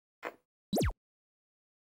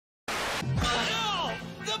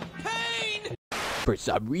For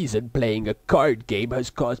some reason, playing a card game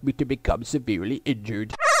has caused me to become severely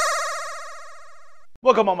injured.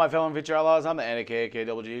 Welcome on my fellow feature outlaws. I'm the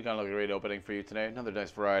NAKKWG. Got a great opening for you today. Another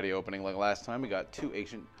nice variety opening like last time. We got two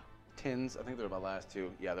ancient tins. I think they're my last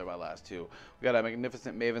two. Yeah, they're my last two. We got a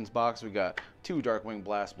magnificent Maven's box. We got two Darkwing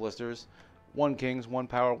Blast blisters, one Kings, one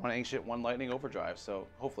Power, one Ancient, one Lightning Overdrive. So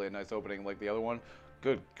hopefully a nice opening like the other one.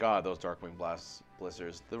 Good God, those Darkwing Blast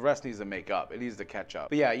blisters. The rest needs to make up. It needs to catch up.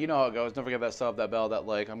 But yeah, you know how it goes. Don't forget that sub, that bell, that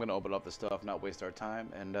like. I'm going to open up the stuff, not waste our time,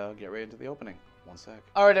 and get right into the opening. One sec.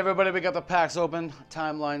 All right, everybody, we got the packs open.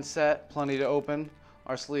 Timeline set. Plenty to open.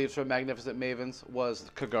 Our sleeves from Magnificent Mavens was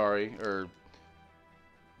Kagari, or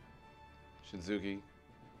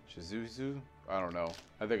Shizuzu? I don't know.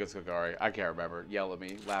 I think it's Kagari. I can't remember. Yell at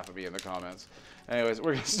me. Laugh at me in the comments. Anyways,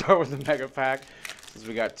 we're going to start with the Mega Pack. Since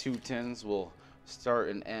we got two tins, we'll start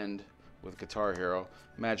and end with Guitar Hero,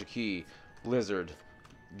 Magic Key, Blizzard,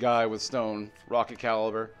 Guy with Stone, Rocket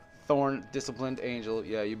Caliber, Thorn, Disciplined Angel.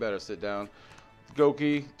 Yeah, you better sit down.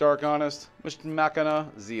 Goki, Dark Honest,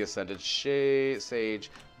 Machina, Z Ascended,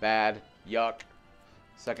 Sage, Bad, Yuck.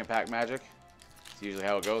 Second pack Magic. It's usually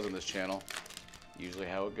how it goes on this channel. Usually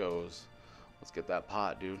how it goes. Let's get that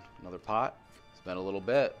pot, dude. Another pot. It's been a little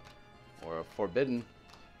bit. Or a Forbidden.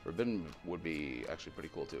 Forbidden would be actually pretty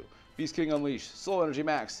cool too. Beast King Unleashed, Soul Energy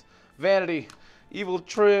Max, Vanity, Evil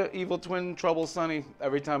Twin Trouble Sunny.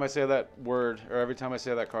 Every time I say that word, or every time I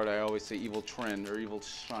say that card, I always say Evil Twin or Evil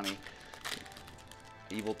Shunny.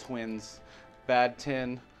 Evil Twins, Bad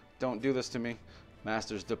Tin, Don't Do This to Me,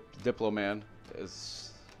 Masters Diploman.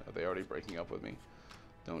 Are they already breaking up with me?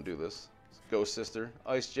 Don't do this. Ghost Sister,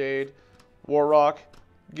 Ice Jade, War Rock,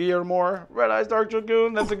 Gearmore, Red Eyes Dark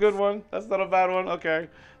Dragoon. That's a good one. That's not a bad one. Okay.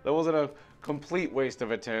 That wasn't a complete waste of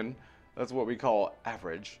a tin. That's what we call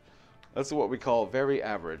average. That's what we call very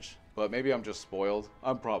average. But maybe I'm just spoiled.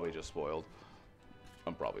 I'm probably just spoiled.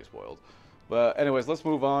 I'm probably spoiled. But anyways, let's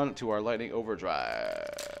move on to our Lightning Overdrive.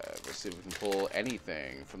 Let's see if we can pull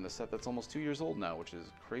anything from the set that's almost 2 years old now, which is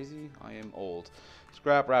crazy. I am old.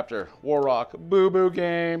 Scrap Raptor, Warrock, Boo Boo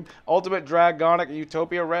Game, Ultimate Dragonic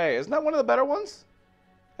Utopia Ray. Isn't that one of the better ones?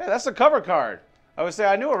 Hey, that's a cover card. I would say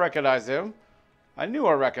I knew I recognized him. I knew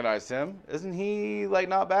I recognized him. Isn't he, like,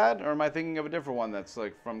 not bad? Or am I thinking of a different one that's,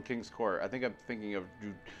 like, from King's Court? I think I'm thinking of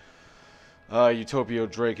Utopia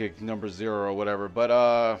Drake number 0 or whatever. But,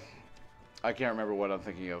 I can't remember what I'm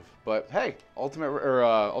thinking of. But, hey, Ultra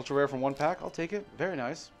Rare from 1 pack. I'll take it. Very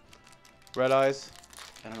nice. Red Eyes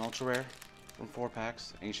and an Ultra Rare from 4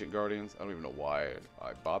 packs. Ancient Guardians. I don't even know why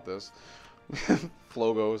I bought this.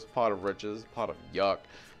 Flogos. Pot of Riches. Pot of Yuck.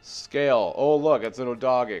 Scale. Oh, look, it's an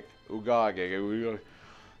Udagig.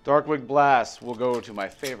 Darkwing Blast will go to my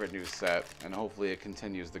favorite new set, and hopefully it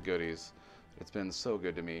continues the goodies. It's been so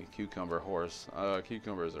good to me. Cucumber Horse.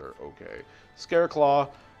 Cucumbers are okay. Scareclaw.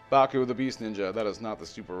 Baku the Beast Ninja. That is not the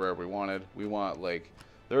super rare we wanted. We want, like,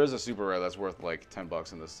 there is a super rare that's worth like 10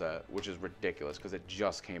 bucks in this set, which is ridiculous because it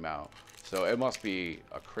just came out. So it must be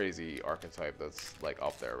a crazy archetype that's like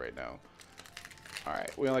up there right now. All right,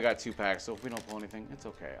 we only got 2 packs, so if we don't pull anything, it's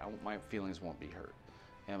okay. My feelings won't be hurt.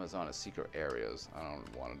 Amazon is secret areas. I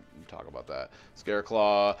don't want to talk about that.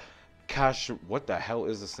 Scareclaw. Gosh, what the hell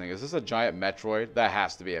is this thing? Is this a giant Metroid? That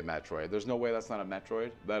has to be a Metroid. There's no way that's not a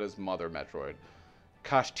Metroid. That is Mother Metroid.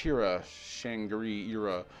 Kashtira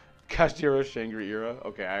Shangri-Ira. Kashtira Shangri-Ira.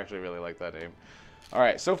 Okay, I actually really like that name. All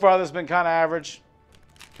right, so far this has been kind of average.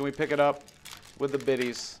 Can we pick it up with the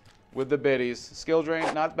biddies? With the biddies. Skill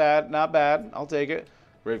Drain, not bad, not bad. I'll take it.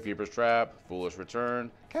 Grave Keeper's Trap, Foolish Return,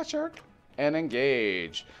 Cat Shark, and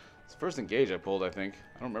Engage. It's the first Engage I pulled, I think.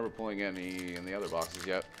 I don't remember pulling any in the other boxes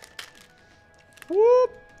yet.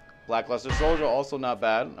 Whoop! Blackluster Soldier, also not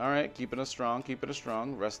bad. All right, keeping us strong, keeping us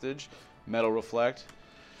strong. Restige, Metal Reflect.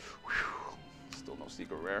 Whew. Still no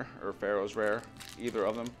secret rare or Pharaoh's rare. Either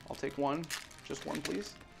of them. I'll take one. Just one,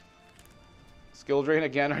 please. Skill Drain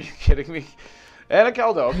again. Are you kidding me? And a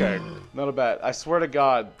Keldo. Okay. Not a bad. I swear to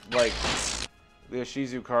God, like, the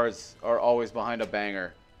Ishizu cards are always behind a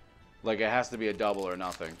banger. Like, it has to be a double or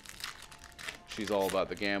nothing. She's all about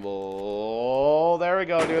the gamble. Oh, there we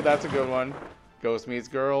go, dude. That's a good one. Ghost Meets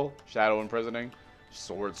Girl. Shadow Imprisoning.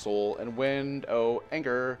 Sword Soul. And Wind. Oh,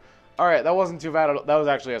 Anchor. All right, that wasn't too bad. That was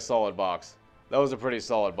actually a solid box. That was a pretty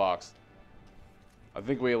solid box. I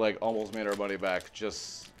think we, like, almost made our money back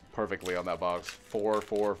just perfectly on that box. 4,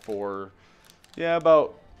 4, 4. Yeah,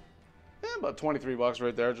 about 23 bucks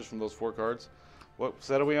right there just from those 4 cards. What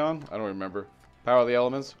set are we on? I don't remember. Power of the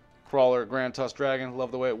Elements. Crawler, Grand Tusk Dragon.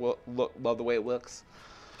 Love the way it looks.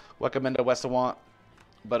 Recommend a Westawant.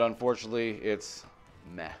 But unfortunately, it's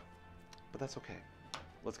meh. But that's okay.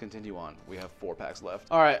 let's continue on. We have 4 packs left.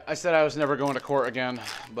 All right, I said I was never going to court again,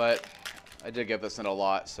 but I did get this in a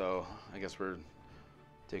lot, so I guess we're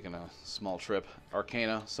taking a small trip.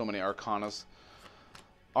 Arcana, so many Arcanas.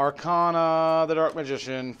 Arcana, the Dark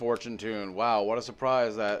Magician, Fortune Tune. Wow, what a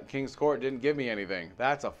surprise that King's Court didn't give me anything.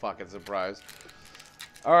 That's a fucking surprise.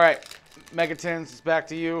 All right, Megatins, it's back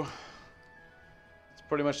to you. It's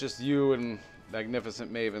pretty much just you and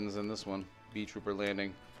Magnificent Mavens in this one. B-Trooper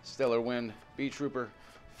Landing, Stellar Wind, B-Trooper,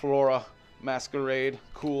 Flora, Masquerade,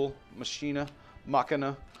 Cool, Machina,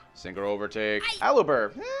 Machina, Synchro Overtake,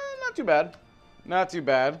 Aluber. Not too bad. Not too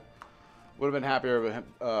bad. Would have been happier with him,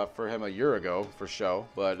 for him a year ago for show,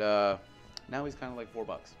 but now he's kind of like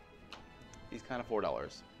 $4. He's kind of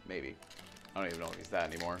 $4, maybe. I don't even know if he's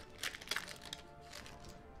that anymore.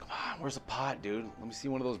 Come on, where's the pot, dude? Let me see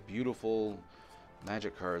one of those beautiful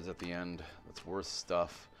magic cards at the end that's worth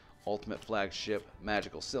stuff. Ultimate Flagship,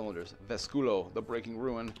 Magical Cylinders, Vesculo, The Breaking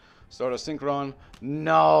Ruin, Stardust Synchron.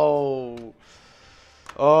 No!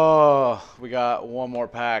 Oh, we got one more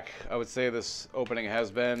pack. I would say this opening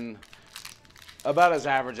has been about as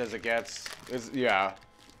average as it gets. Yeah,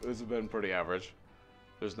 it's been pretty average.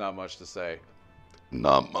 There's not much to say.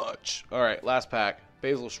 Not much. All right, last pack.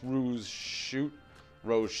 Basil Ruse Shoot.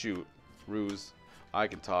 Rose Shoot. Ruse. I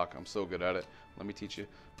can talk. I'm so good at it. Let me teach you.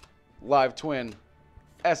 Live Twin.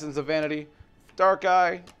 Essence of Vanity. Dark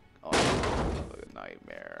Eye. Oh, a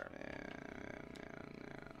nightmare.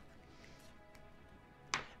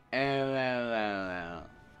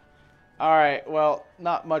 Alright, well,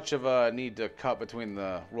 not much of a need to cut between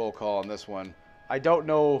the roll call on this one. I don't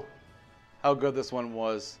know how good this one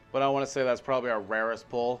was, but I want to say that's probably our rarest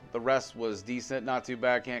pull. The rest was decent, not too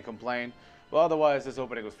bad, can't complain. But otherwise, this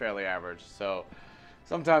opening was fairly average, so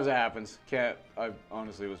sometimes it happens. I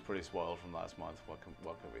honestly was pretty spoiled from last month. What can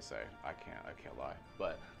we say? I can't lie.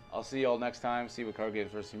 But I'll see y'all next time. See what card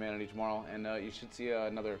games versus humanity tomorrow, and you should see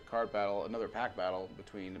another card battle, another pack battle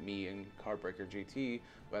between me and Cardbreaker GT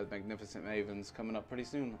with Magnificent Mavens coming up pretty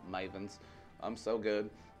soon. Mavens, I'm so good.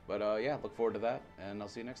 But yeah, look forward to that, and I'll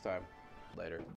see you next time. Later.